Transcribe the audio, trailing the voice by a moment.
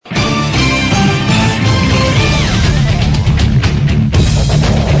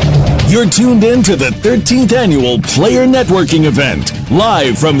You're tuned in to the 13th Annual Player Networking Event,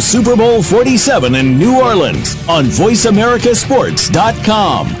 live from Super Bowl 47 in New Orleans on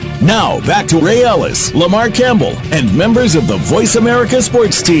VoiceAmericaSports.com. Now, back to Ray Ellis, Lamar Campbell, and members of the Voice America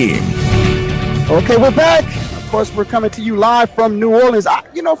Sports team. Okay, we're back. Of course, we're coming to you live from New Orleans.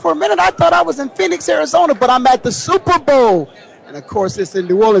 For a minute, I thought I was in Phoenix, Arizona, but I'm at the Super Bowl. And, of course, it's in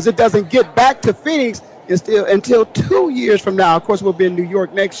New Orleans. It doesn't get back to Phoenix until 2 years from now. Of course, we'll be in New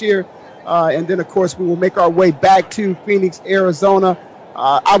York next year. And then, of course, we will make our way back to Phoenix, Arizona.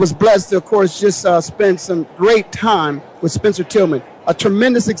 I was blessed to, of course, just spend some great time with Spencer Tillman, a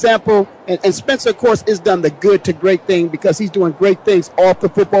tremendous example. And Spencer, of course, has done the good to great thing because he's doing great things off the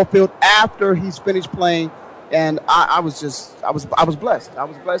football field after he's finished playing. And I was blessed. I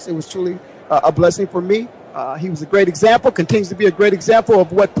was blessed. It was truly a blessing for me. He was a great example, continues to be a great example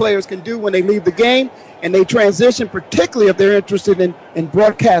of what players can do when they leave the game and they transition, particularly if they're interested in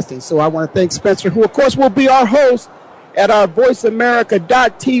broadcasting. So I want to thank Spencer, who, of course, will be our host at our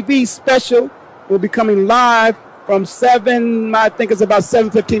VoiceAmerica.tv special. We'll be coming live from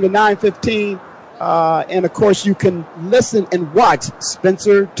 7:15 to 9:15. And, of course, you can listen and watch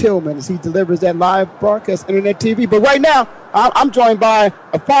Spencer Tillman as he delivers that live broadcast, Internet TV. But right now, I'm joined by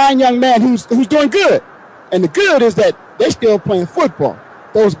a fine young man who's doing good. And the good is that they're still playing football.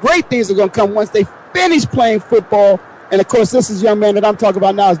 Those great things are going to come once they finish playing football. And, of course, this is young man that I'm talking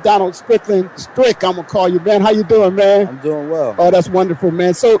about now is Donald Strickland. Strick, I'm going to call you, man. How you doing, man? I'm doing well. Oh, that's wonderful,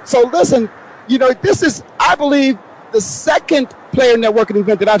 man. So listen, this is, I believe, the second player networking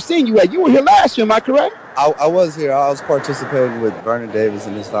event that I've seen you at. You were here last year, am I correct? I was here. I was participating with Vernon Davis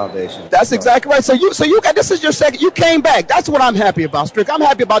and his foundation. That's exactly right. So you got, this is your second. You came back. That's what I'm happy about, Strick. I'm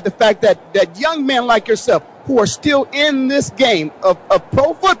happy about the fact that young men like yourself who are still in this game of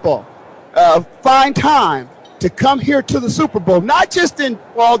pro football find time to come here to the Super Bowl, not just in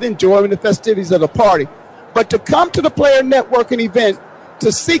all the enjoyment, the festivities of the party, but to come to the player networking event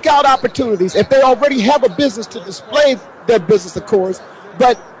to seek out opportunities. If they already have a business, to display their business, of course,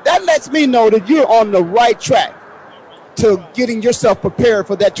 but that lets me know that you're on the right track to getting yourself prepared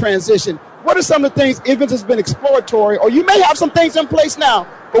for that transition. What are some of the things, even if it's been exploratory, or you may have some things in place now,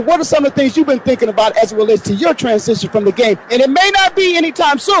 but what are some of the things you've been thinking about as it relates to your transition from the game? And it may not be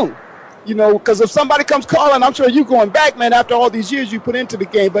anytime soon, because if somebody comes calling, I'm sure you're going back, man, after all these years you put into the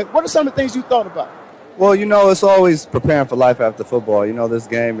game. But what are some of the things you thought about? Well, it's always preparing for life after football. This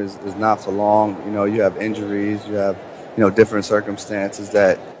game is not for long. You have injuries, you have, different circumstances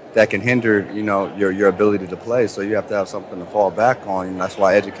that can hinder, your ability to play. So you have to have something to fall back on. And that's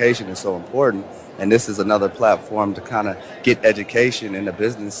why education is so important. And this is another platform to kind of get education in the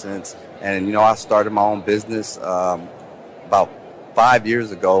business sense. And, I started my own business about 5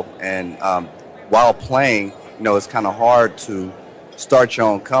 years ago. And while playing, it's kind of hard to start your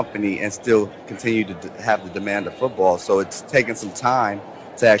own company and still continue to have the demand of football. So it's taken some time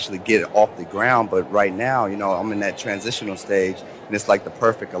to actually get it off the ground. But right now, I'm in that transitional stage, and it's like the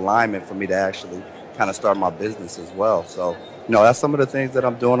perfect alignment for me to actually kind of start my business as well. So, that's some of the things that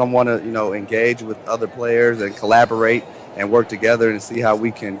I'm doing. I want to, engage with other players and collaborate and work together and see how we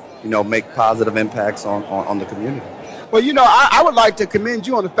can, make positive impacts on the community. Well, I would like to commend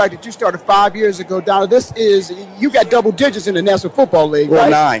you on the fact that you started 5 years ago, Donald. You got double digits in the National Football League, well,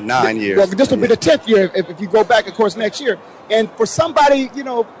 right? Nine years. Well, this will be the 10th year if you go back, of course, next year. And for somebody,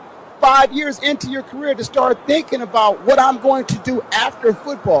 5 years into your career to start thinking about what I'm going to do after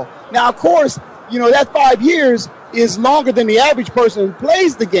football. Now, of course, that 5 years is longer than the average person who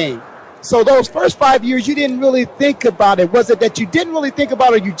plays the game. So those first 5 years, you didn't really think about it. Was it that you didn't really think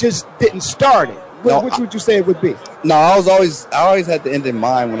about it or you just didn't start it? Which would you say it would be? No, I always had the end in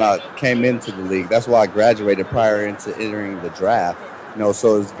mind when I came into the league. That's why I graduated prior into entering the draft.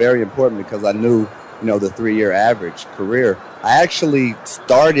 So it's very important because I knew, the 3-year average career. I actually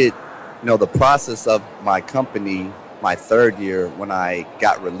started, the process of my company my third year when I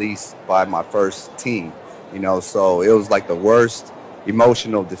got released by my first team. So it was like the worst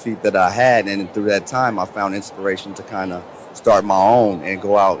emotional defeat that I had. And through that time, I found inspiration to kind of start my own and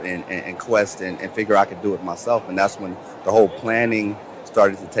go out and quest and figure I could do it myself. And that's when the whole planning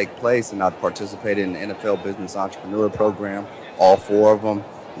started to take place, and I participated in the NFL Business Entrepreneur Program, all 4 of them.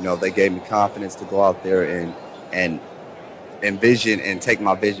 They gave me confidence to go out there and envision and take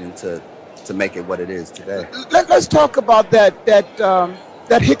my vision to make it what it is today. Let's talk about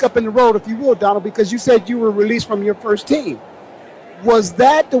that hiccup in the road, if you will, Donald, because you said you were released from your first team. Was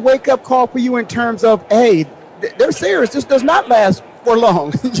that the wake-up call for you in terms of, hey, they're serious. This does not last for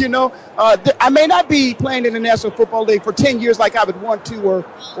long. I may not be playing in the National Football League for 10 years like I would want to,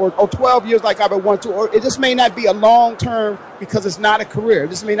 or 12 years like I would want to, or it just may not be a long-term because it's not a career.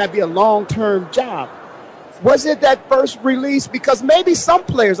 This may not be a long-term job. Was it that first release? Because maybe some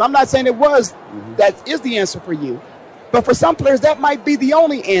players, I'm not saying it was, that is the answer for you, but for some players that might be the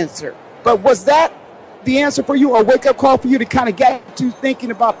only answer. But was that the answer for you, or a wake-up call for you to kind of get you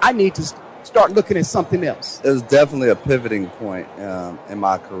thinking about, I need to start looking at something else? It was definitely a pivoting point in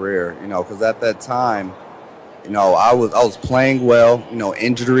my career, because at that time, I was playing well.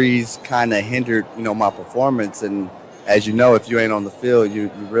 Injuries kind of hindered, my performance. And as you know, if you ain't on the field,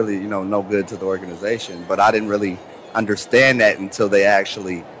 you really, no good to the organization. But I didn't really understand that until they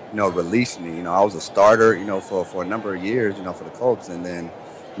actually, released me. I was a starter, for a number of years, for the Colts. And then,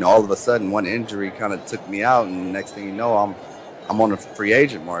 all of a sudden, one injury kind of took me out. And next thing you know, I'm on the free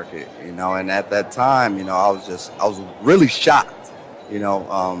agent market, and at that time, I was really shocked,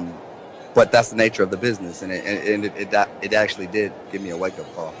 but that's the nature of the business, and it actually did give me a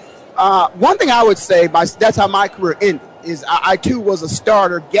wake-up call. One thing I would say, that's how my career ended, is I too was a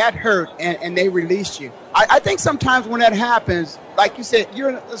starter, got hurt, and they released you. I think sometimes when that happens, like you said, you're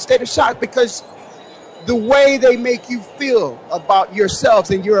in a state of shock because the way they make you feel about yourselves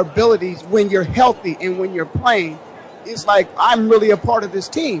and your abilities when you're healthy and when you're playing, it's like, I'm really a part of this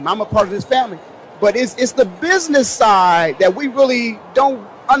team. I'm a part of this family. But it's the business side that we really don't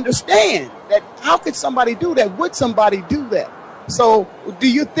understand. That how could somebody do that? Would somebody do that? So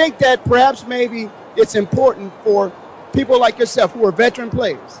do you think that perhaps maybe it's important for people like yourself who are veteran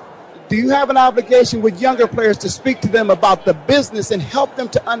players? Do you have an obligation with younger players to speak to them about the business and help them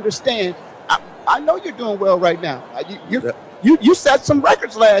to understand? I know you're doing well right now. You set some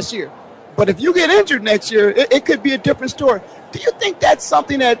records last year. But if you get injured next year, it could be a different story. Do you think that's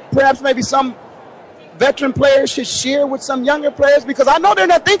something that perhaps maybe some veteran players should share with some younger players? Because I know they're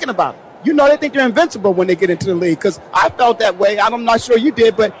not thinking about it. They think they're invincible when they get into the league. Because I felt that way. I'm not sure you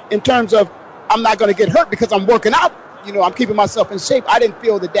did, but in terms of I'm not going to get hurt because I'm working out, I'm keeping myself in shape. I didn't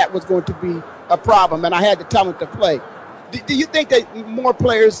feel that was going to be a problem, and I had the talent to play. Do you think that more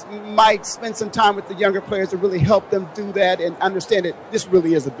players might spend some time with the younger players to really help them do that and understand that this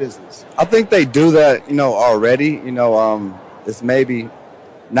really is a business? I think they do that, already. It's maybe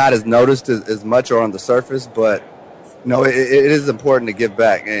not as noticed as much or on the surface, but, it is important to give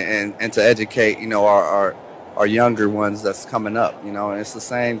back and to educate, our younger ones that's coming up, and it's the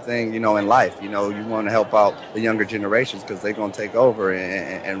same thing, in life. You want to help out the younger generations because they're going to take over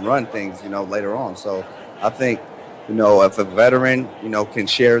and run things, later on. So I think, if a veteran, can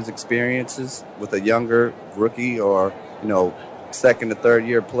share his experiences with a younger rookie or, second or third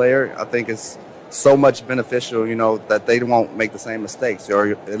year player, I think it's so much beneficial, that they won't make the same mistakes,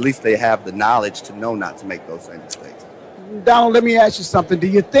 or at least they have the knowledge to know not to make those same mistakes. Donald, let me ask you something. Do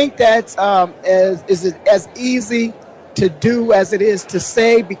you think that's is it as easy to do as it is to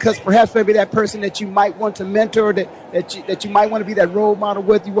say? Because perhaps maybe that person that you might want to mentor, that you might want to be that role model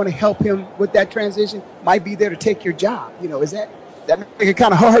with, you want to help him with that transition, might be there to take your job. Is that make it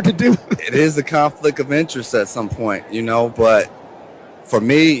kind of hard to do? It is a conflict of interest at some point, but for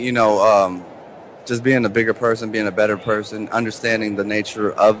me, just being a bigger person, being a better person, understanding the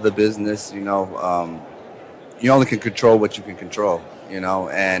nature of the business, you only can control what you can control,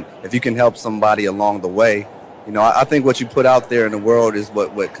 and if you can help somebody along the way, I think what you put out there in the world is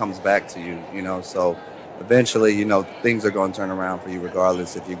what comes back to you, so eventually, things are going to turn around for you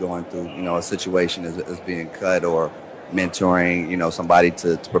regardless if you're going through, a situation as being cut or mentoring, somebody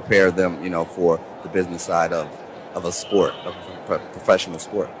to prepare them, for the business side of a sport, of a professional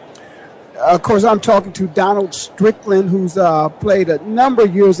sport. Of course, I'm talking to Donald Strickland, who's played a number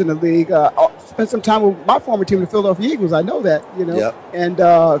of years in the league. Spent some time with my former team, the Philadelphia Eagles. I know that, Yep. And,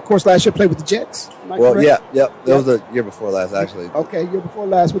 of course, last year played with the Jets. That was the year before last, actually. Okay, year before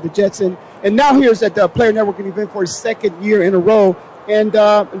last with the Jets. And now here's at the Player Networking event for his second year in a row. And,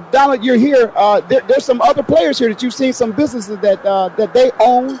 Donald, you're here. There's some other players here that you've seen, some businesses that they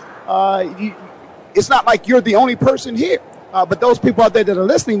own. It's not like you're the only person here. But those people out there that are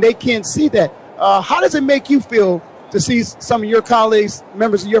listening, they can't see that. How does it make you feel to see some of your colleagues,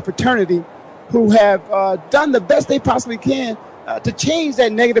 members of your fraternity, who have done the best they possibly can to change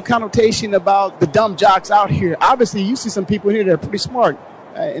that negative connotation about the dumb jocks out here? Obviously, you see some people here that are pretty smart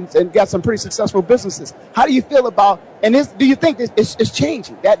and got some pretty successful businesses. How do you feel about, and do you think it's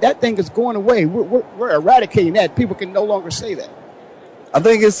changing? That thing is going away. We're eradicating that. People can no longer say that. I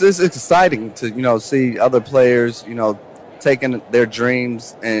think it's exciting to, see other players, taking their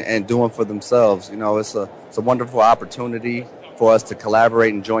dreams and doing for themselves. It's a wonderful opportunity for us to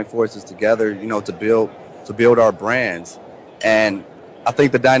collaborate and join forces together, to build our brands. And I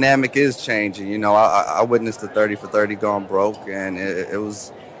think the dynamic is changing. You know, I witnessed the 30 for 30 gone broke, and it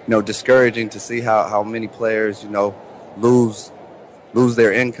was, discouraging to see how many players, lose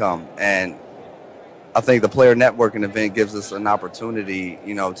their income. And I think the player networking event gives us an opportunity,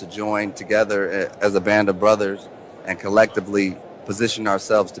 to join together as a band of brothers and collectively position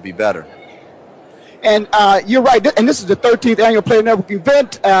ourselves to be better. And you're right, and this is the 13th annual Player Network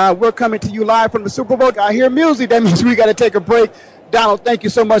event. We're coming to you live from the Super Bowl. I hear music. That means we got to take a break. Donald, thank you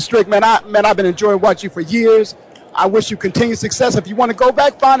so much, Strick. Man, I've been enjoying watching you for years. I wish you continued success. If you want to go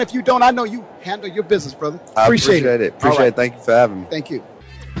back, fine. If you don't, I know you handle your business, brother. I appreciate it. Appreciate it. Thank you for having me. Thank you.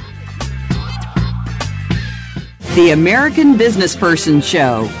 The American Business Person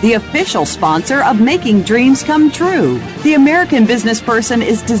Show, the official sponsor of Making Dreams Come True. The American Business Person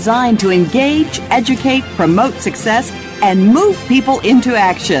is designed to engage, educate, promote success, and move people into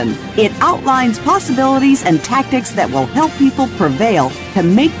action. It outlines possibilities and tactics that will help people prevail to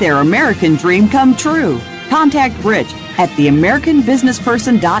make their American dream come true. Contact Rich at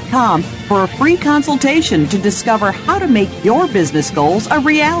theamericanbusinessperson.com for a free consultation to discover how to make your business goals a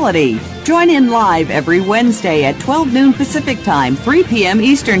reality. Join in live every Wednesday at 12 noon Pacific Time, 3 p.m.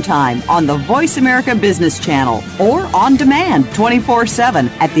 Eastern Time on the Voice America Business Channel or on demand 24/7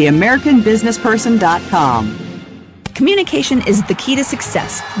 at theamericanbusinessperson.com. Communication is the key to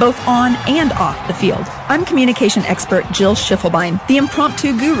success, both on and off the field. I'm communication expert Jill Schiffelbein, the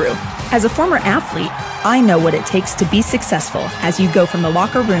impromptu guru. As a former athlete, I know what it takes to be successful as you go from the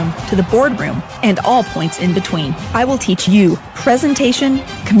locker room to the boardroom and all points in between. I will teach you presentation,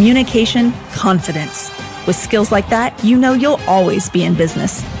 communication, confidence. With skills like that, you know you'll always be in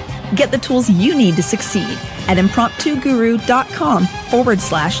business. Get the tools you need to succeed at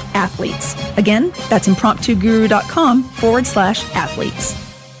impromptuguru.com/athletes. Again, that's impromptuguru.com/athletes.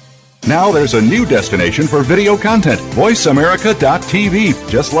 Now there's a new destination for video content, VoiceAmerica.tv.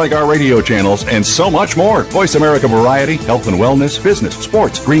 Just like our radio channels and so much more. Voice America Variety, Health and Wellness, Business,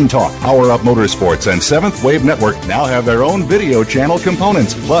 Sports, Green Talk, Power Up Motorsports, and Seventh Wave Network now have their own video channel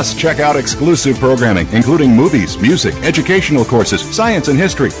components. Plus, check out exclusive programming, including movies, music, educational courses, science and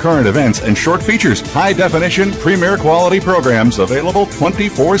history, current events, and short features. High-definition, premier quality programs available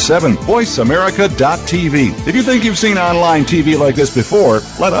 24/7. VoiceAmerica.tv. If you think you've seen online TV like this before,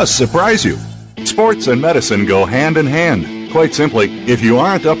 let us surprise you. Sports and medicine go hand in hand. Quite simply, if you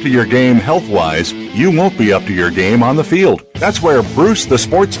aren't up to your game health-wise, you won't be up to your game on the field. That's where Bruce the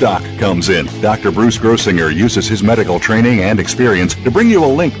Sports Doc comes in. Dr. Bruce Grossinger uses his medical training and experience to bring you a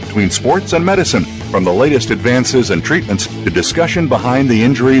link between sports and medicine, from the latest advances and treatments to discussion behind the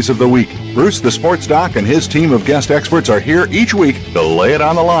injuries of the week. Bruce the Sports Doc and his team of guest experts are here each week to lay it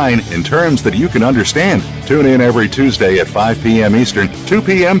on the line in terms that you can understand. Tune in every Tuesday at 5 p.m. Eastern, 2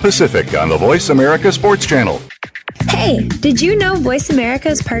 p.m. Pacific on the Voice America Sports Channel. Hey, did you know Voice America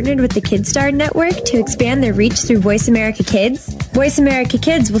has partnered with the KidStar Network to expand their reach through Voice America Kids? Voice America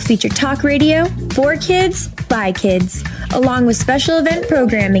Kids will feature talk radio for kids, by kids, along with special event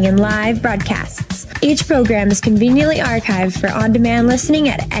programming and live broadcasts. Each program is conveniently archived for on-demand listening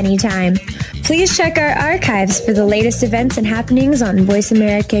at any time. Please check our archives for the latest events and happenings on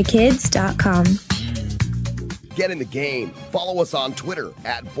VoiceAmericaKids.com. Get in the game. Follow us on Twitter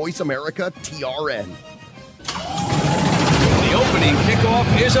at VoiceAmericaTRN. The opening kickoff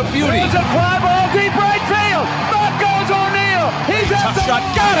is a beauty. It's a fly ball deep right field. Back goes O'Neal. He's tough shot.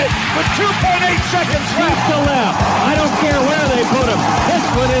 Got it with 2.8 seconds left. Deep to left. I don't care where they put him. This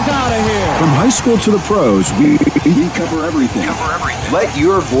one is out of here. From high school to the pros, we cover everything. Let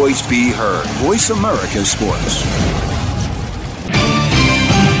your voice be heard. Voice America Sports.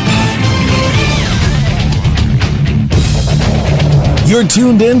 You're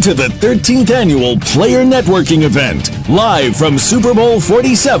tuned in to the 13th annual Player Networking event, live from Super Bowl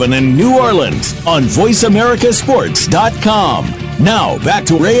 47 in New Orleans on VoiceAmericaSports.com. Now, back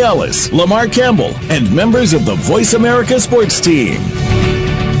to Ray Ellis, Lamar Campbell, and members of the Voice America Sports team.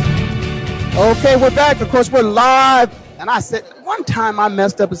 Okay, we're back. Of course, we're live. And I said, one time I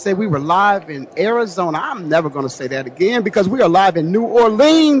messed up and said we were live in Arizona. I'm never going to say that again because we are live in New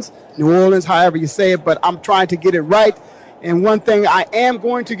Orleans, however you say it, but I'm trying to get it right. And one thing I am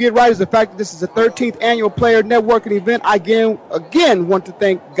going to get right is the fact that this is the 13th annual Player Networking event. I again want to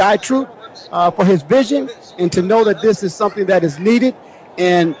thank Guy Troop for his vision and to know that this is something that is needed,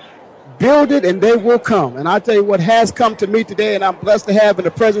 and build it and they will come. And I tell you what has come to me today, and I'm blessed to have in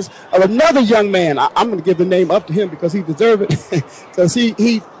the presence of another young man. I'm going to give the name up to him because he deserves it, because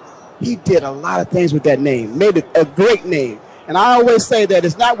he did a lot of things with that name, made it a great name. And I always say that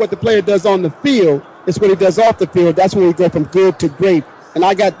it's not what the player does on the field, it's what he does off the field. That's when we go from good to great. And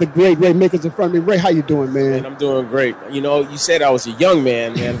I got the great Ray Mickens in front of me. Ray, how you doing, man? Man, I'm doing great. You know, you said I was a young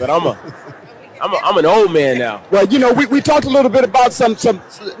man, but I'm an old man now. Well, you know, we talked a little bit about some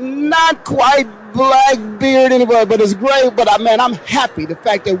not quite black beard anyway, but it's great. But I'm happy the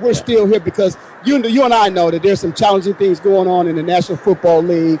fact that we're still here because you and I know that there's some challenging things going on in the National Football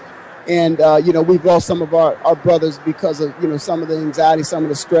League. And, you know, we've lost some of our brothers because of, you know, some of the anxiety, some of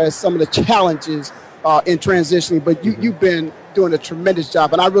the stress, some of the challenges in transitioning. But you've been doing a tremendous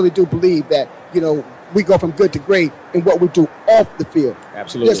job. And I really do believe that, you know, we go from good to great in what we do off the field.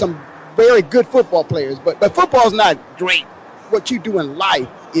 Absolutely. There's some very good football players, but football's not great. What you do in life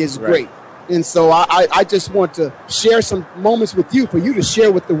is great. And so I just want to share some moments with you for you to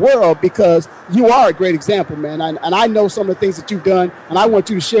share with the world because you are a great example, man. And I know some of the things that you've done, and I want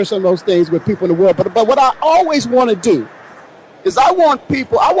you to share some of those things with people in the world. But what I always want to do is I want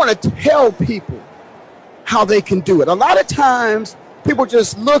to tell people how they can do it. A lot of times people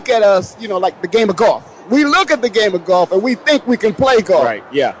just look at us, you know, like the game of golf. We look at the game of golf and we think we can play golf. Right,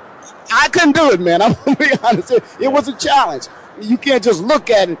 yeah. I couldn't do it, man. I'm going to be honest. It was a challenge. You can't just look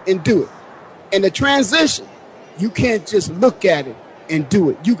at it and do it. And the transition, you can't just look at it and do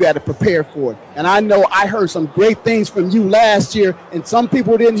it. You got to prepare for it. And I know I heard some great things from you last year, and some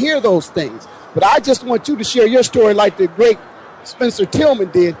people didn't hear those things. But I just want you to share your story like the great Spencer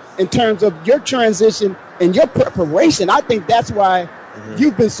Tillman did in terms of your transition and your preparation. I think that's why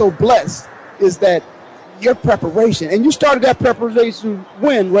you've been so blessed, is that your preparation. And you started that preparation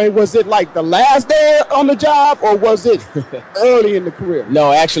when, Ray? Was it like the last day on the job, or was it early in the career?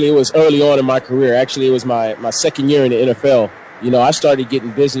 No, actually, it was early on in my career. Actually, it was my second year in the NFL. You know, I started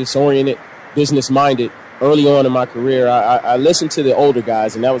getting business-oriented, business-minded early on in my career. I listened to the older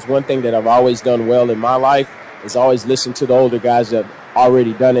guys, and that was one thing that I've always done well in my life, is always listen to the older guys that have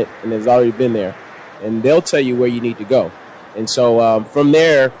already done it and has already been there. And they'll tell you where you need to go. And so from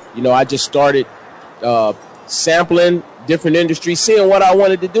there, you know, I just started sampling different industries, seeing what I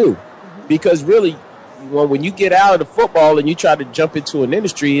wanted to do. Because really, when you get out of the football and you try to jump into an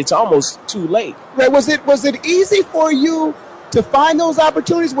industry, it's almost too late. Right. Was it easy for you to find those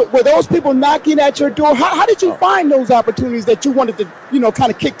opportunities? Were those people knocking at your door? How did you find those opportunities that you wanted to, you know,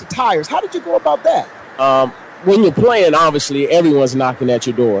 kind of kick the tires? How did you go about that? When you're playing, obviously, everyone's knocking at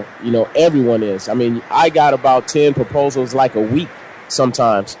your door. You know, everyone is. I mean, I got about 10 proposals like a week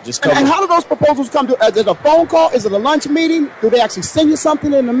sometimes. And how do those proposals come to? Is it a phone call? Is it a lunch meeting? Do they actually send you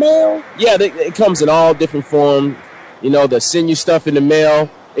something in the mail? Yeah, it comes in all different forms. You know, they'll send you stuff in the mail.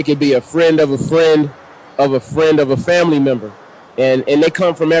 It could be a friend of a friend of a friend of a family member. And they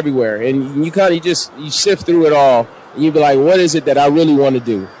come from everywhere. And you kind of you sift through it all. And you be like, what is it that I really want to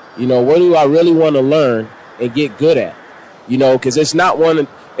do? You know, what do I really want to learn and get good at? You know, because it's not one.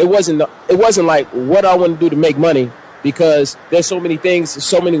 It wasn't like what I want to do to make money, because there's so many things,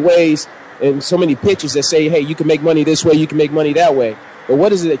 so many ways, and so many pitches that say, hey, you can make money this way, you can make money that way. But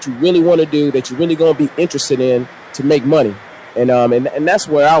what is it that you really want to do, that you're really going to be interested in to make money? And that's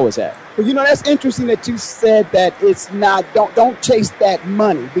where I was at. Well, you know, that's interesting that you said that it's not, don't chase that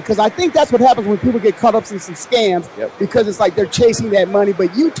money, because I think that's what happens when people get caught up in some scams. Yep. Because it's like they're chasing that money.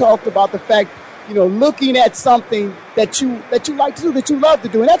 But you talked about the fact, you know, looking at something that you like to do, that you love to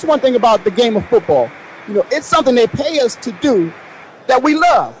do. And that's one thing about the game of football. You know, it's something they pay us to do that we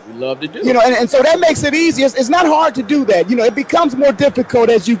love. We love to do. You know, and so that makes it easier. It's not hard to do that. You know, it becomes more difficult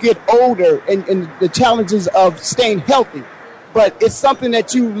as you get older and the challenges of staying healthy. But it's something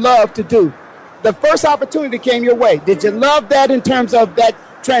that you love to do. The first opportunity came your way. Did you love that in terms of that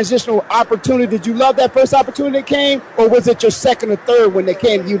transitional opportunity? Did you love that first opportunity that came? Or was it your second or third when they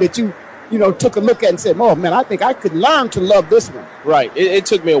came to you that you took a look at and said, oh, man, I think I could learn to love this one? Right. It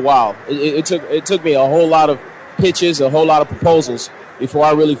took me a while. It took me a whole lot of pitches, a whole lot of proposals before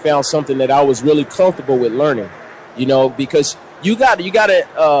I really found something that I was really comfortable with learning. You know, because you got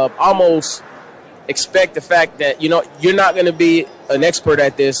to almost expect the fact that, you know, you're not going to be an expert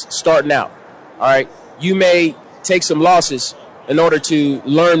at this starting out. All right. You may take some losses in order to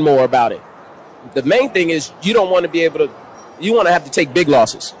learn more about it. The main thing is you don't want to be able to, you want to have to take big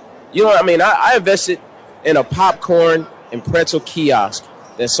losses. You know what I mean? I invested in a popcorn and pretzel kiosk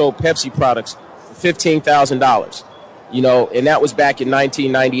that sold Pepsi products for $15,000, you know, and that was back in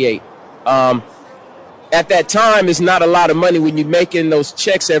 1998. At that time, it's not a lot of money when you're making those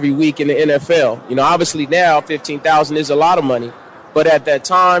checks every week in the NFL. You know, obviously now $15,000 is a lot of money, but at that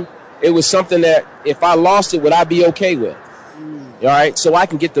time, it was something that if I lost it, would I be okay with? All right, so I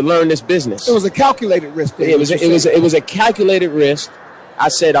can get to learn this business. It was a calculated risk. It was a calculated risk. I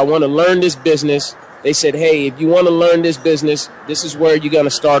said, I want to learn this business. They said, hey, if you want to learn this business, this is where you're going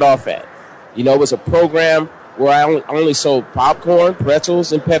to start off at. You know, it was a program where I only sold popcorn,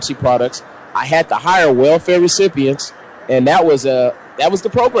 pretzels, and Pepsi products. I had to hire welfare recipients, and that was the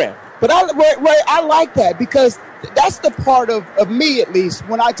program. But Ray, I like that because that's the part of me, at least,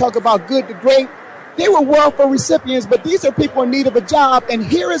 when I talk about good to great. They were welfare recipients, but these are people in need of a job. And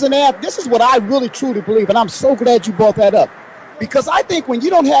here is an app. This is what I really truly believe, and I'm so glad you brought that up. Because I think when you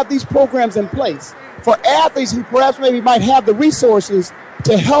don't have these programs in place for athletes who perhaps maybe might have the resources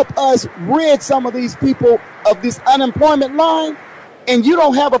to help us rid some of these people of this unemployment line, and you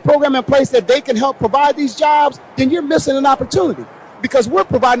don't have a program in place that they can help provide these jobs, then you're missing an opportunity. Because we're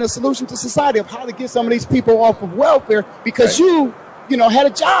providing a solution to society of how to get some of these people off of welfare because you had a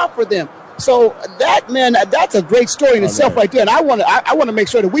job for them. So that's a great story in itself right there. And I want to make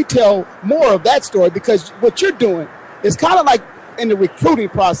sure that we tell more of that story because what you're doing is kind of like in the recruiting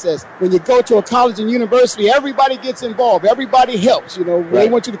process. When you go to a college and university, everybody gets involved. Everybody helps. They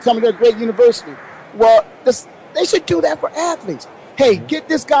want you to come to a great university. Well, they should do that for athletes. Hey, get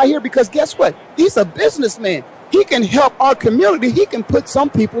this guy here because guess what? He's a businessman. He can help our community. He can put some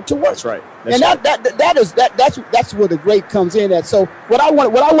people to work. That's right. That's where the great comes in at. So what I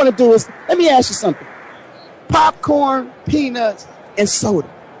want to do is let me ask you something. Popcorn, peanuts, and soda.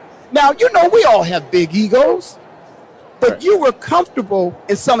 Now we all have big egos, but you were comfortable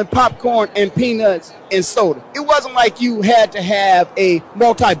in selling popcorn and peanuts and soda. It wasn't like you had to have a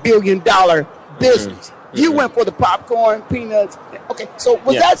multi-billion-dollar business. Mm-hmm. You went for the popcorn, peanuts. Okay, so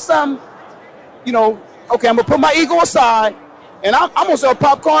was that some, okay, I'm going to put my ego aside, and I'm going to sell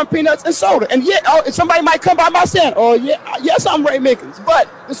popcorn, peanuts, and soda. And somebody might come by my saying, yes, I'm Ray Mickens. But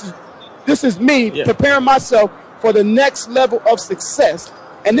this is me preparing myself for the next level of success.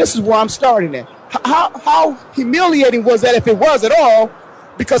 And this is where I'm starting at. How humiliating was that if it was at all?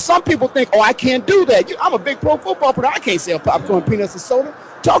 Because some people think, I can't do that. I'm a big pro football player. I can't sell popcorn, peanuts, and soda.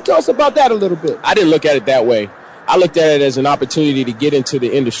 Talk to us about that a little bit. I didn't look at it that way. I looked at it as an opportunity to get into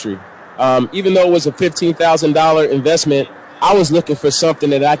the industry. Even though it was a $15,000 investment, I was looking for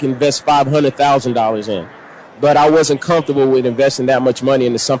something that I can invest $500,000 in. But I wasn't comfortable with investing that much money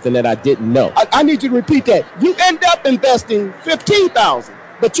into something that I didn't know. I need you to repeat that. You end up investing $15,000,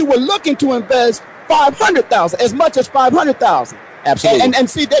 but you were looking to invest $500,000, as much as $500,000. Absolutely. And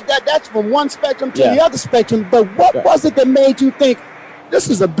see, that's from one spectrum to the other spectrum. But what was it that made you think this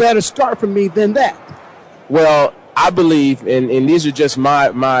is a better start for me than that? Well, I believe, and these are just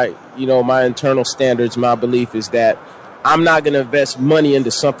my internal standards. My belief is that I'm not going to invest money into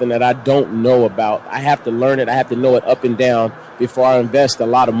something that I don't know about. I have to learn it. I have to know it up and down before I invest a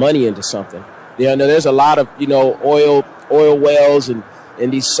lot of money into something. There's a lot of, oil wells and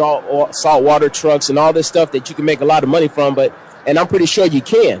these salt water trucks and all this stuff that you can make a lot of money from. And I'm pretty sure you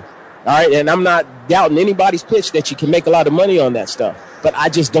can. All right. And I'm not doubting anybody's pitch that you can make a lot of money on that stuff. But I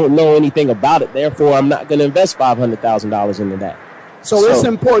just don't know anything about it. Therefore, I'm not going to invest $500,000 into that. So it's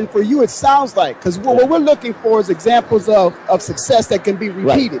important for you, it sounds like, because what we're looking for is examples of success that can be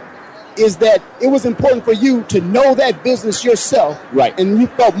repeated. Right. Is that it was important for you to know that business yourself. Right. And you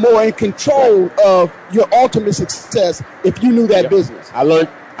felt more in control of your ultimate success if you knew that business. I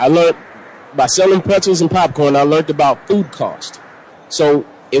learned by selling pretzels and popcorn, I learned about food cost. So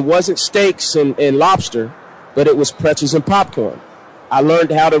it wasn't steaks and lobster, but it was pretzels and popcorn. I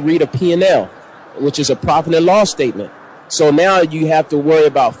learned how to read a P&L, which is a profit and loss statement. So now you have to worry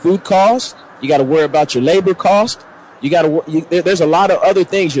about food costs. You got to worry about your labor cost. There's a lot of other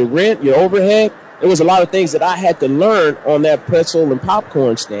things, your rent, your overhead. There was a lot of things that I had to learn on that pretzel and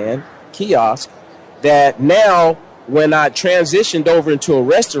popcorn stand kiosk that now when I transitioned over into a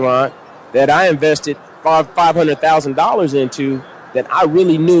restaurant that I invested $500,000 into, that I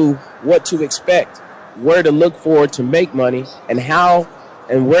really knew what to expect, where to look for to make money, and how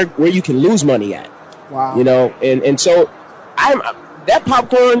and where you can lose money at. Wow. And so that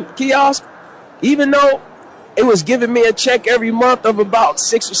popcorn kiosk, even though it was giving me a check every month of about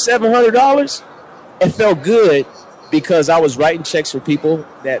 $600 or $700, it felt good because I was writing checks for people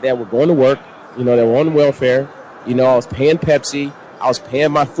that were going to work, that were on welfare. I was paying Pepsi, I was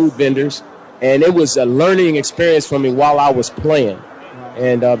paying my food vendors, and it was a learning experience for me while I was playing.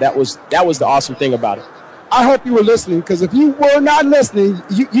 And that was the awesome thing about it. I hope you were listening, because if you were not listening,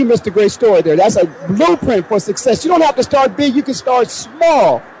 you missed a great story there. That's a blueprint for success. You don't have to start big. You can start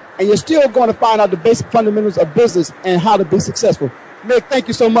small, and you're still going to find out the basic fundamentals of business and how to be successful. Mick, thank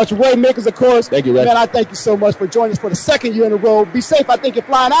you so much. Ray Mickens, of course. Thank you, Ray. Man, I thank you so much for joining us for the second year in a row. Be safe. I think you're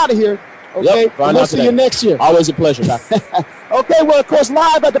flying out of here. Okay, yep, we'll see you next year. Always a pleasure, Doc. Okay, well, of course,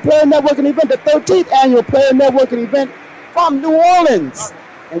 live at the Player Networking event, the 13th annual Player Networking event from New Orleans.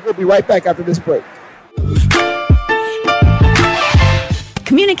 And we'll be right back after this break.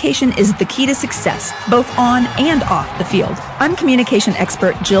 Communication is the key to success, both on and off the field. I'm communication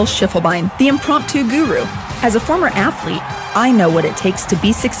expert Jill Schiffelbein, the impromptu guru. As a former athlete, I know what it takes to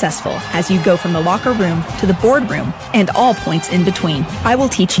be successful as you go from the locker room to the boardroom and all points in between. I will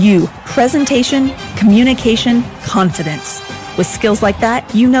teach you presentation, communication, confidence. With skills like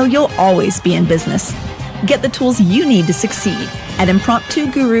that, you know you'll always be in business. Get the tools you need to succeed at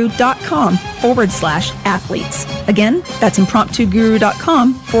impromptuguru.com/athletes. Again, that's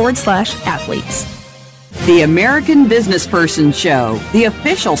impromptuguru.com/athletes. The American Business Person Show, the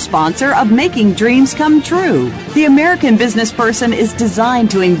official sponsor of Making Dreams Come True. The American Business Person is designed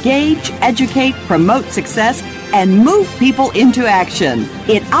to engage, educate, promote success, and move people into action.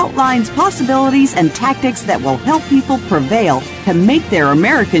 It outlines possibilities and tactics that will help people prevail to make their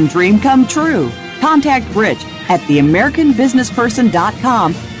American dream come true. Contact Rich at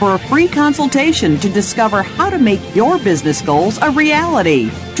theamericanbusinessperson.com for a free consultation to discover how to make your business goals a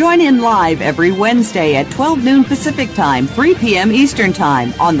reality. Join in live every Wednesday at 12 noon Pacific Time, 3 p.m. Eastern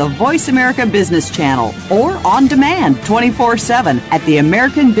Time on the Voice America Business Channel or on demand 24/7 at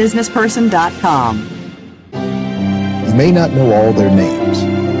theamericanbusinessperson.com. You may not know all their names,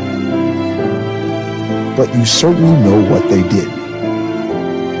 but you certainly know what they did.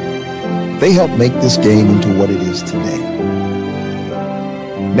 They helped make this game into what it is today.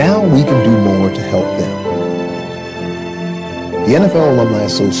 Now we can do more to help them. The NFL Alumni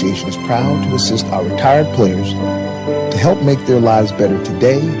Association is proud to assist our retired players to help make their lives better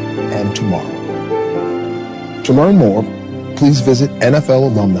today and tomorrow. To learn more, please visit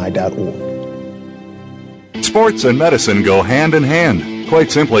NFLalumni.org. Sports and medicine go hand in hand.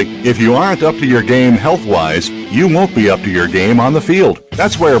 Quite simply, if you aren't up to your game health-wise, you won't be up to your game on the field.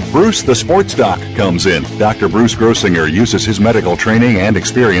 That's where Bruce the Sports Doc comes in. Dr. Bruce Grossinger uses his medical training and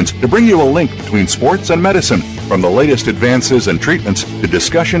experience to bring you a link between sports and medicine, from the latest advances and treatments to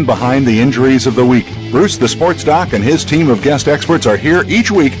discussion behind the injuries of the week. Bruce the Sports Doc and his team of guest experts are here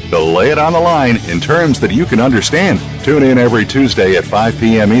each week to lay it on the line in terms that you can understand. Tune in every Tuesday at 5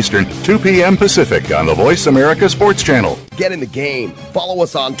 p.m. Eastern, 2 p.m. Pacific on the Voice America Sports Channel. Get in the game. Follow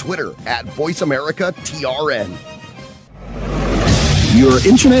us on Twitter at VoiceAmericaTRN. Your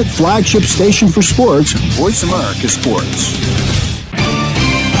internet flagship station for sports, Voice America Sports.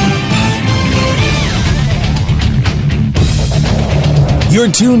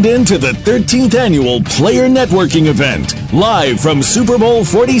 You're tuned in to the 13th Annual Player Networking Event, live from Super Bowl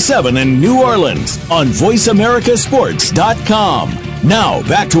 47 in New Orleans on VoiceAmericaSports.com. Now,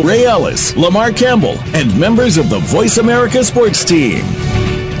 back to Ray Ellis, Lamar Campbell, and members of the Voice America Sports team.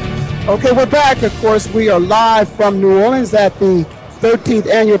 Okay, we're back. Of course, we are live from New Orleans at the 13th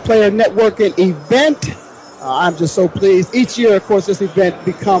Annual Player Networking Event. I'm just so pleased. Each year, of course, this event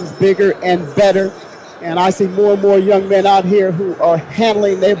becomes bigger and better. And I see more and more young men out here who are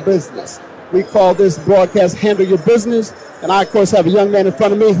handling their business. We call this broadcast Handle Your Business. And I, of course, have a young man in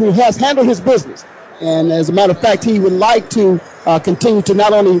front of me who has handled his business. And as a matter of fact, he would like to continue to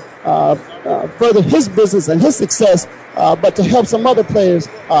not only further his business and his success, but to help some other players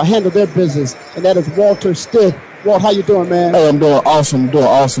handle their business. And that is Walter Stith. Walt, how you doing, man? Hey, I'm doing awesome,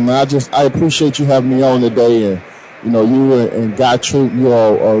 man. I appreciate you having me on today. And, you know, you and Guy Troop, you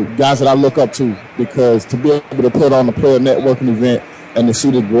are guys that I look up to, because to be able to put on the player networking event and to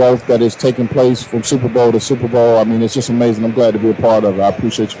see the growth that is taking place from Super Bowl to Super Bowl, I mean, it's just amazing. I'm glad to be a part of it. I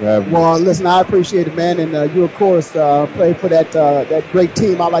appreciate you for having me. Well, listen, I appreciate it, man. And you, of course, play for that great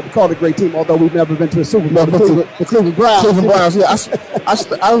team. I like to call it a great team, although we've never been to a Super Bowl. The Cleveland Browns. Cleveland Browns, yeah. I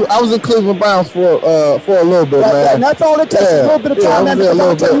was in Cleveland Browns for a little bit, man. And that's all it takes, a little bit of time. And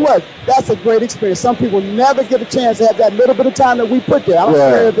I'll tell you what, that's a great experience. Some people never get a chance to have that little bit of time that we put there. I don't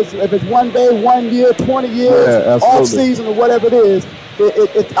care if it's 1 day, 1 year, 20 years, off season, or whatever it is.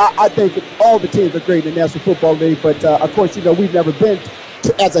 I think all the teams are great in the National Football League, but of course, you know, we've never been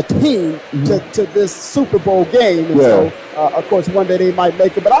as a team to this Super Bowl game. And so, of course, one day they might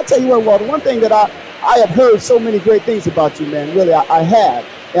make it. But I'll tell you what, Walter, one thing that I have heard so many great things about you, man. Really, I have.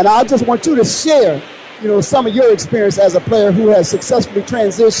 And I just want you to share, you know, some of your experience as a player who has successfully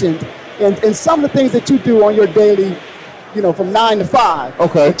transitioned and some of the things that you do on your daily, you know, from 9 to 5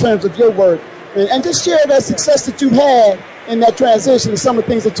 in terms of your work. And just share that success that you've had in that transition and some of the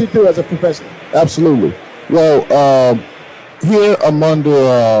things that you do as a professional. Absolutely. Well, here I'm under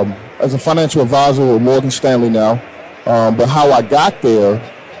as a financial advisor with Morgan Stanley now. But how I got there,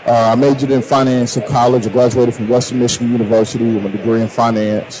 I majored in finance in college. I graduated from Western Michigan University with a degree in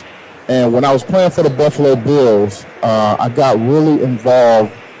finance. And when I was playing for the Buffalo Bills, I got really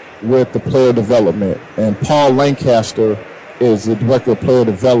involved with the player development. And Paul Lancaster is the director of player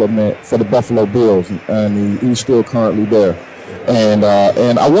development for the Buffalo Bills, and he's still currently there. And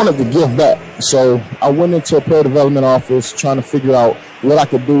I wanted to give back. So I went into a player development office trying to figure out what I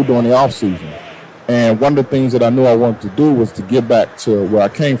could do during the off season. And one of the things that I knew I wanted to do was to give back to where I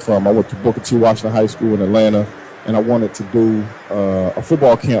came from. I went to Booker T. Washington High School in Atlanta, and I wanted to do a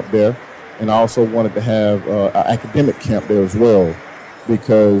football camp there. And I also wanted to have an academic camp there as well,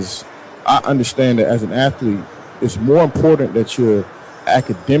 because I understand that as an athlete, it's more important that you're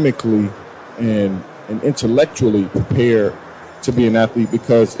academically and intellectually prepared to be an athlete,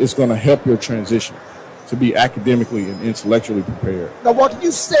 because it's going to help your transition to be academically and intellectually prepared. Now, Walter,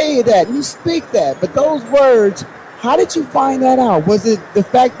 you say that, you speak that, but those words, how did you find that out? Was it the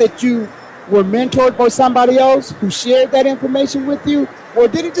fact that you were mentored by somebody else who shared that information with you, or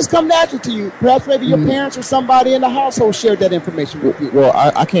did it just come natural to you? Perhaps maybe your parents or somebody in the household shared that information with you. Well,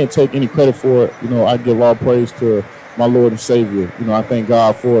 I can't take any credit for it. I give all praise to my Lord and Savior. I thank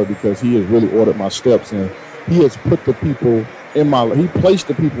God for it, because he has really ordered my steps, and he has put the people he placed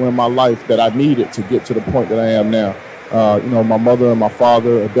the people in my life that I needed to get to the point that I am now. My mother and my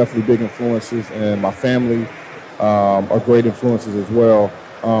father are definitely big influences, and my family are great influences as well.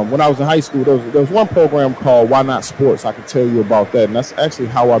 When I was in high school, there was one program called Why Not Sports. I can tell you about that, and that's actually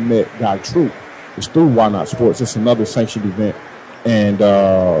how I met Guy Troop. It's through Why Not Sports. It's another sanctioned event, and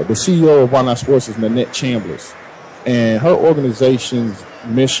the CEO of Why Not Sports is Nanette Chambliss, and her organization's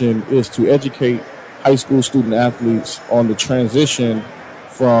mission is to educate high school student athletes on the transition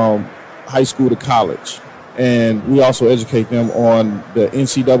from high school to college. And we also educate them on the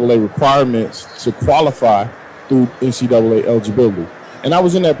NCAA requirements to qualify through NCAA eligibility. And I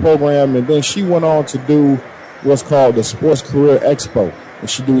was in that program, and then she went on to do what's called the Sports Career Expo. And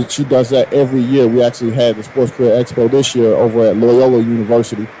she does that every year. We actually had the Sports Career Expo this year over at Loyola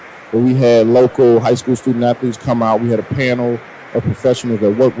University, where we had local high school student athletes come out. We had a panel of professionals that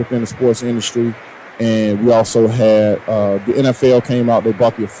work within the sports industry. And we also had the NFL came out. They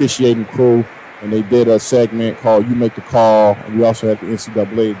brought the officiating crew, and they did a segment called You Make the Call. And we also had the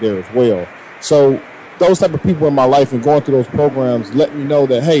NCAA there as well. So those type of people in my life and going through those programs let me know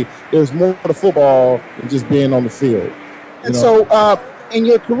that, hey, there's more to football than just being on the field. And so in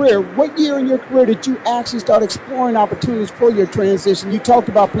your career, what year in your career did you actually start exploring opportunities for your transition? You talked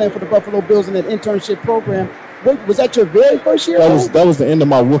about playing for the Buffalo Bills in an internship program. Was that your very first year? That was the end of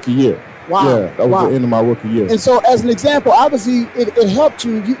my rookie year. Wow. Yeah, that was the end of my rookie year. And so, as an example, obviously, it helped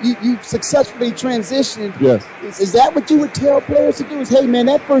you. You successfully transitioned. Yes. Is that what you would tell players to do? Is, hey, man,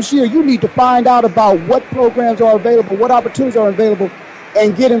 that first year, you need to find out about what programs are available, what opportunities are available,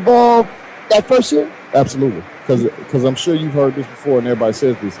 and get involved that first year? Absolutely. Because I'm sure you've heard this before, and everybody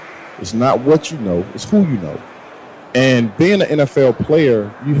says this. It's not what you know, it's who you know. And being an NFL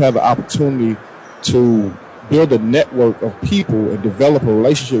player, you have the opportunity to build a network of people and develop a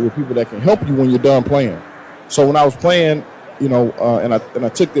relationship with people that can help you when you're done playing. So when I was playing, and I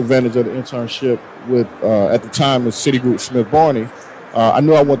took advantage of the internship with at the time with Citigroup Smith Barney, I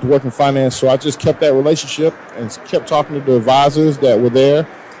knew I wanted to work in finance, so I just kept that relationship and kept talking to the advisors that were there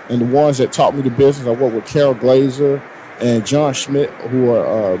and the ones that taught me the business. I worked with Carol Glazer and John Schmidt, who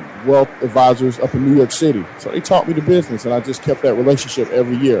are wealth advisors up in New York City. So they taught me the business, and I just kept that relationship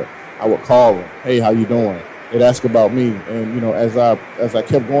every year. I would call them, hey, how you doing? They'd ask about me. And, as I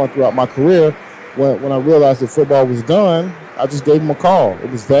kept going throughout my career, when I realized that football was done, I just gave them a call. It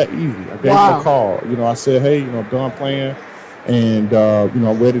was that easy. I gave them a call. I said, hey, I'm done playing, and,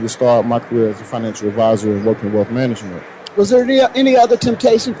 I'm ready to start my career as a financial advisor and working in wealth management. Was there any other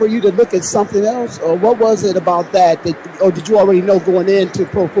temptation for you to look at something else? Or what was it about that or did you already know going into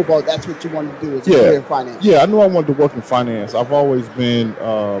pro football that's what you wanted to do as a career in finance? Yeah, I knew I wanted to work in finance. I've always been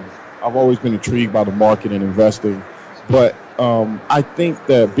intrigued by the market and investing. But I think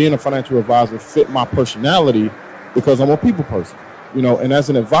that being a financial advisor fit my personality because I'm a people person. And as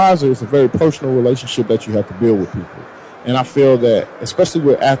an advisor, it's a very personal relationship that you have to build with people. And I feel that, especially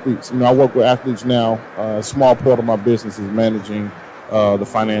with athletes, I work with athletes now. A small part of my business is managing the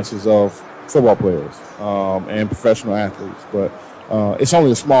finances of football players and professional athletes. But it's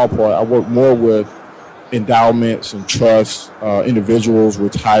only a small part. I work more with endowments and trusts, individuals,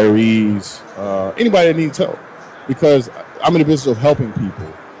 retirees, anybody that needs help. Because I'm in the business of helping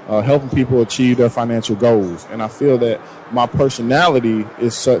people achieve their financial goals. And I feel that my personality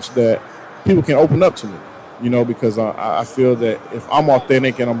is such that people can open up to me. Because I feel that if I'm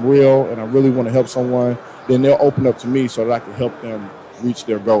authentic and I'm real and I really want to help someone, then they'll open up to me so that I can help them reach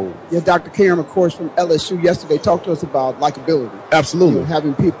their goals. Yeah, Dr. Karam, of course, from LSU yesterday talked to us about likability. Absolutely. You know,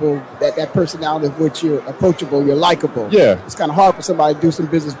 having people, that personality of which you're approachable, you're likable. Yeah. It's kind of hard for somebody to do some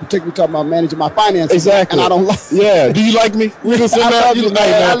business, particularly talking about managing my finances. Exactly. And I don't like Yeah. Do you like me? We can sit down. you,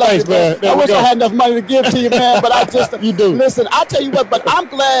 man. I love you, man. I wish I had enough money to give to you, man, but I just You do. Listen, I'll tell you what, but I'm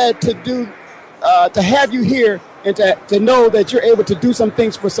glad to have you here and to know that you're able to do some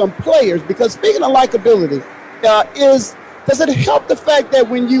things for some players. Because speaking of likability, does it help the fact that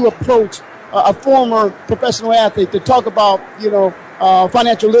when you approach a former professional athlete to talk about,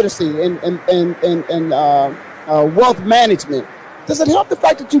 financial literacy and wealth management, does it help the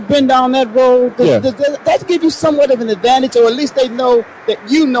fact that you've been down that road? Does that give you somewhat of an advantage, or at least they know that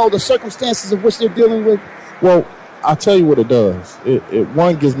you know the circumstances of which they're dealing with? Well, I'll tell you what it does. It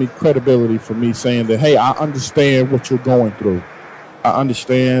one, gives me credibility for me saying that, hey, I understand what you're going through. I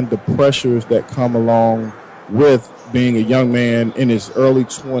understand the pressures that come along with being a young man in his early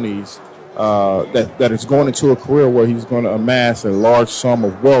 20s that is going into a career where he's going to amass a large sum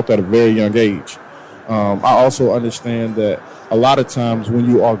of wealth at a very young age. I also understand that a lot of times when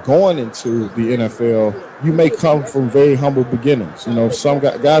you are going into the NFL, you may come from very humble beginnings. Some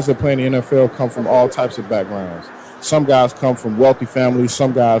guys that play in the NFL come from all types of backgrounds. Some guys come from wealthy families.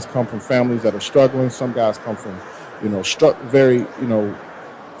 Some guys come from families that are struggling. Some guys come from,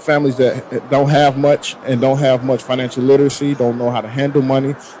 families that don't have much and don't have much financial literacy, don't know how to handle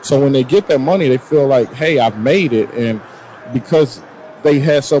money. So when they get that money, they feel like, hey, I've made it. And because they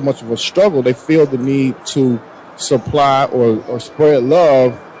had so much of a struggle, they feel the need to supply or spread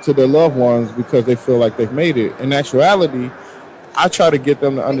love to their loved ones because they feel like they've made it. In actuality, I try to get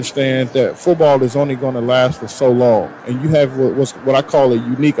them to understand that football is only going to last for so long. And you have what I call a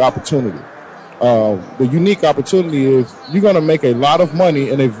unique opportunity. The unique opportunity is you're going to make a lot of money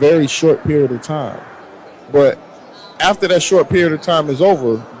in a very short period of time. But after that short period of time is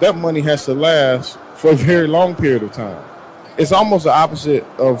over, that money has to last for a very long period of time. It's almost the opposite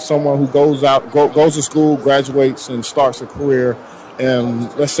of someone who goes to school, graduates, and starts a career,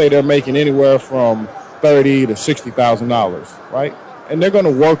 and let's say they're making anywhere from $30,000 to $60,000, right? And they're going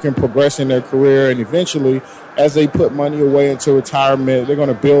to work and progress in their career, and eventually, as they put money away into retirement, they're going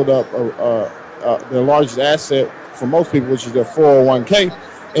to build up their largest asset for most people, which is their 401k,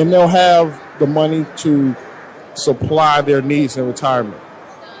 and they'll have the money to supply their needs in retirement.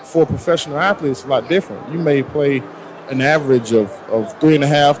 For professional athletes, it's a lot different. You may play an average of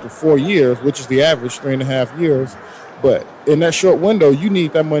 3.5 to 4 years, which is the average, 3.5 years. But in that short window, you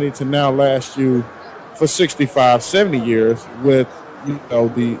need that money to now last you for 65, 70 years with,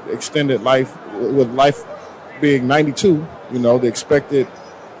 the extended life, with life being 92, the expected,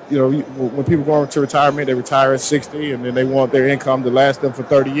 when people go into retirement, they retire at 60 and then they want their income to last them for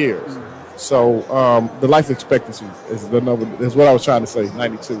 30 years. Mm-hmm. So the life expectancy is the number, is what I was trying to say,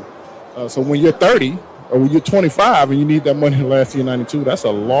 92. So when you're 30 or when you're 25 and you need that money to last you 92, that's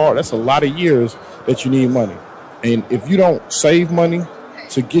a lot of years that you need money. And if you don't save money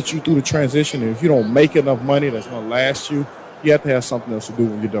to get you through the transition, and if you don't make enough money that's going to last you, you have to have something else to do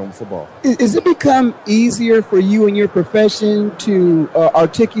when you're done with football. Is it become easier for you in your profession to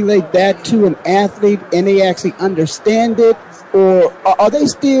articulate that to an athlete and they actually understand it? Or are they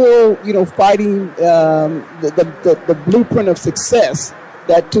still, fighting the blueprint of success,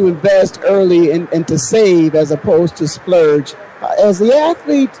 that to invest early and to save as opposed to splurge? As the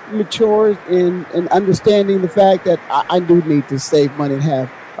athlete matures in understanding the fact that I do need to save money and have,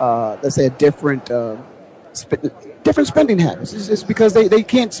 let's say, a different spending habits. It's just because they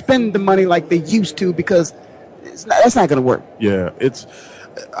can't spend the money like they used to because that's not going to work. Yeah,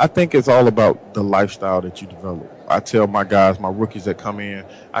 I think it's all about the lifestyle that you develop. I tell my guys, my rookies that come in,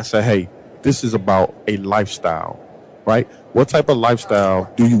 I say, hey, this is about a lifestyle, right? What type of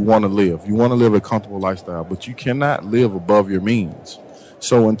lifestyle do you want to live? You want to live a comfortable lifestyle, but you cannot live above your means.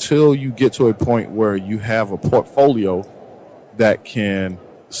 So until you get to a point where you have a portfolio that can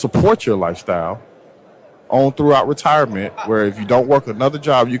support your lifestyle on throughout retirement, where if you don't work another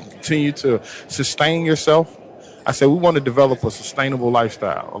job, you can continue to sustain yourself. I said we want to develop a sustainable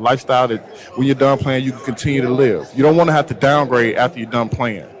lifestyle, a lifestyle that when you're done playing, you can continue to live. You don't want to have to downgrade after you're done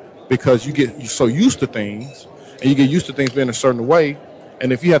playing because you're so used to things, and you get used to things being a certain way.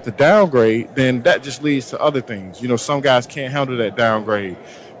 And if you have to downgrade, then that just leads to other things. Some guys can't handle that downgrade.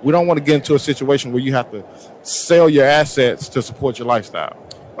 We don't want to get into a situation where you have to sell your assets to support your lifestyle.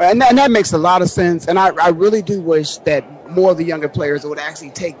 And that makes a lot of sense. And I really do wish that more of the younger players would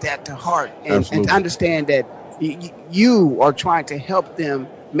actually take that to heart and understand that you are trying to help them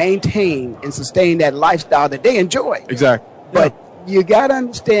maintain and sustain that lifestyle that they enjoy. Exactly. But you got to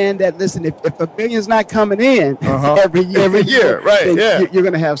understand that, listen, if a million's not coming in every year, right, you're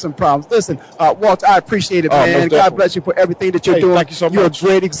going to have some problems. Listen, Walt, I appreciate it, man. God bless you for everything that you're doing. Thank you so much. You're a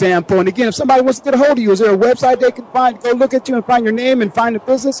great example. And again, if somebody wants to get a hold of you, is there a website they can go look at you and find your name and find the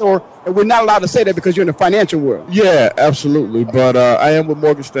business? Or we're not allowed to say that because you're in the financial world? Yeah, absolutely. But I am with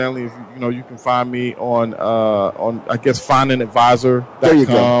Morgan Stanley. If you can find me on I guess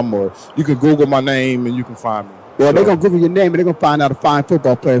findingadvisor.com, or you can Google my name and you can find me. Well, they're going to Google your name and they're going to find out a fine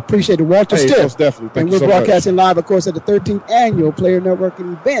football player. Appreciate it, Walter Stiff. Most definitely. Thank you so much. And we're broadcasting live, of course, at the 13th Annual Player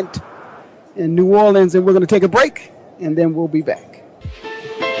Networking Event in New Orleans. And we're going to take a break, and then we'll be back.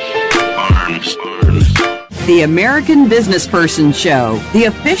 The American Business Person Show, the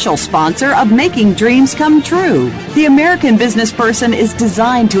official sponsor of Making Dreams Come True. The American Business Person is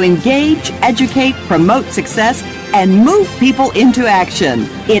designed to engage, educate, promote success, and move people into action.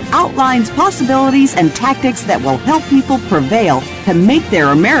 It outlines possibilities and tactics that will help people prevail to make their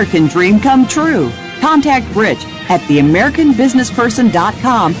American dream come true. Contact Rich at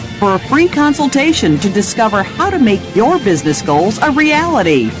theamericanbusinessperson.com for a free consultation to discover how to make your business goals a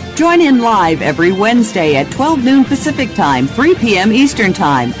reality. Join in live every Wednesday at 12 noon Pacific Time, 3 p.m. Eastern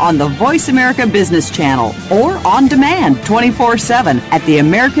Time on the Voice America Business Channel or on demand 24/7 at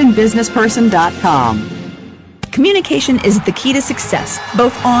theamericanbusinessperson.com. Communication is the key to success,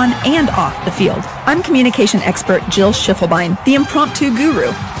 both on and off the field. I'm communication expert Jill Schiffelbein, the impromptu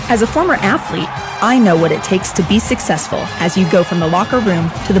guru. As a former athlete, I know what it takes to be successful as you go from the locker room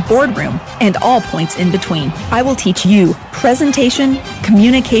to the boardroom and all points in between. I will teach you presentation,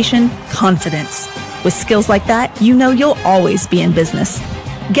 communication, confidence. With skills like that, you know you'll always be in business.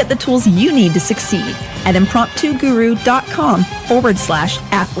 Get the tools you need to succeed at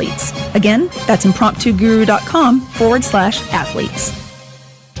impromptuguru.com/athletes. Again, that's impromptuguru.com/athletes.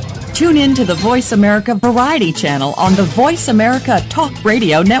 Tune in to the Voice America Variety channel on the Voice America Talk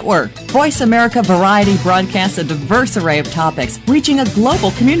Radio Network. Voice America Variety broadcasts a diverse array of topics, reaching a global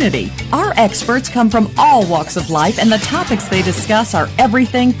community. Our experts come from all walks of life, and the topics they discuss are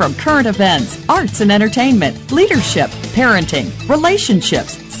everything from current events, arts and entertainment, leadership, parenting,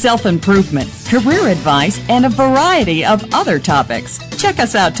 relationships, self-improvement, career advice, and a variety of other topics. Check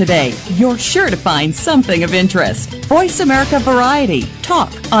us out today. You're sure to find something of interest. Voice America Variety.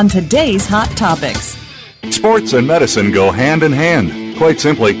 Talk on today's hot topics. Sports and medicine go hand in hand. Quite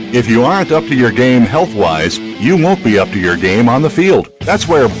simply, if you aren't up to your game health-wise, you won't be up to your game on the field. That's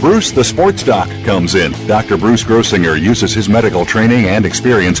where Bruce the Sports Doc comes in. Dr. Bruce Grossinger uses his medical training and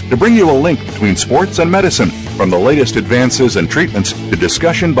experience to bring you a link between sports and medicine, from the latest advances and treatments to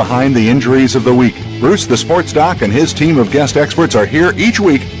discussion behind the injuries of the week. Bruce the Sports Doc and his team of guest experts are here each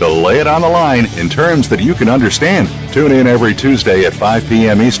week to lay it on the line in terms that you can understand. Tune in every Tuesday at 5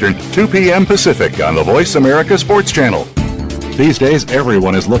 p.m. Eastern, 2 p.m. Pacific on the Voice America Sports Channel. These days,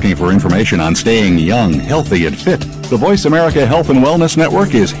 everyone is looking for information on staying young, healthy, and fit. The Voice America Health and Wellness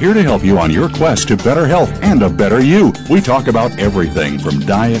Network is here to help you on your quest to better health and a better you. We talk about everything from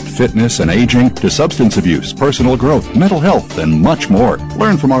diet, fitness, and aging to substance abuse, personal growth, mental health, and much more.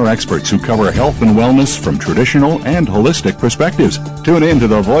 Learn from our experts who cover health and wellness from traditional and holistic perspectives. Tune in to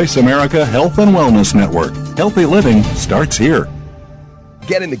the Voice America Health and Wellness Network. Healthy living starts here.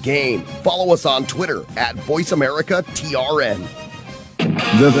 Get in the game. Follow us on Twitter at VoiceAmericaTRN.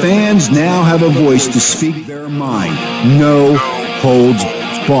 The fans now have a voice to speak their mind. No holds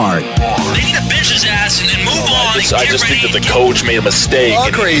barred. They need to bench his ass and then move on. I just think that the coach made a mistake.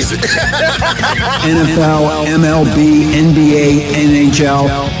 All crazy. NFL, MLB, NBA, NHL.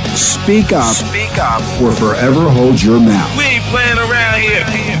 Speak up. Speak up. Or forever hold your mouth. We ain't playing around here.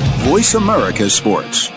 Voice America Sports.